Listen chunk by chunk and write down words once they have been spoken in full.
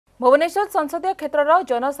भुवनेश्वर संसदीय क्षेत्र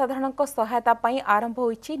जनसाधारण सहायता आरंभ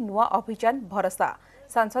होईछि नुआ अभियान भरोसा।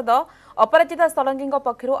 सांसद अपराजिता षडंगी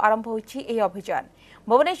पक्षर आरंभ होईछि अभियान।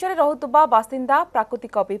 भुवनेश्वर रहुतुबा बासिंदा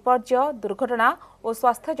प्राकृतिक विपर्यय दुर्घटना और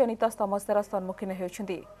स्वास्थ्यजनित समस्यार सम्मुखीन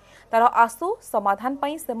होउछन्ति। तार आसु समाधान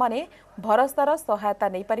पई सेमाने भरोसार सहायता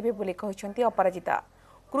नै परिबे बोली कहिसन्ति अपराजिता।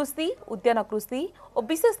 कृषि उद्यान कृषि और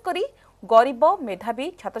विशेषकर गरीब मेधावी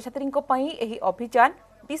छात्र छात्री एही अभियान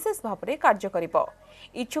विशेष भाव में कार्य करिबो।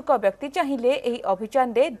 इच्छुक व्यक्ति चाहिए एही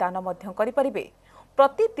अभियान रे दान मध्य करि परिबे।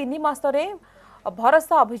 प्रति 3 मासरे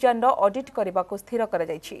भरोसा अभियान ऑडिट करने को स्थिर कर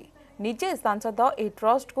निजे सांसद एही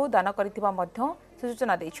ट्रस्ट को दान करथिबा मध्य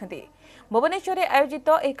सूचना दैछन्ति। भुवनेश्वर आयोजित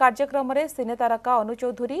एही कार्यक्रम रे सिने तारका अनु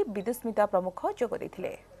चौधरी विदुस्मिता प्रमुख जोग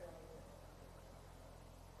दैथिले।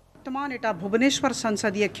 वर्तमान एटा भुवनेश्वर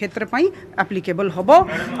संसदीय क्षेत्र पई एप्लीकेबल होबो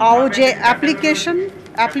आउ जे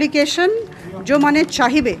एप्लीकेशन जो माने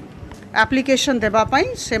चाहिए एप्लीकेशन देबा पई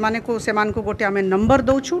सेमान को गोटे आमे नंबर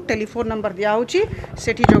दउछु टेलीफोन नंबर दिया होची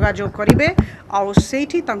सेठी जोगाजोग करिवे आउ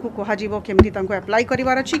सेठी तांको कहा जीवो केमती तांको अप्लाई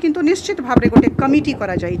करिवार अछि किंतु निश्चित भाबरे गोटे कमिटी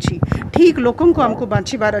करा जाईछि ठीक लोकन को हमको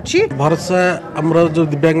बांचिबार अछि। भरोसा हमर जो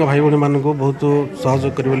दिव्यांग भाई बहन मान को बहुत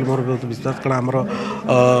सहयोग करिवली मोर बहुत विश्वास कारण हमर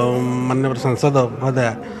माननीय सांसद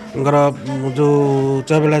महोदय जो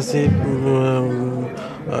उच्चभिलाषी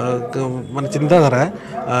मान चिंताधारा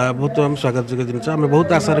बहुत हम स्वागत जोग्य जिन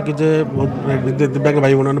बहुत आशा रखी बहुत दिव्यांग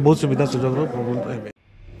भाई बहन बहुत सुविधा सुजोग।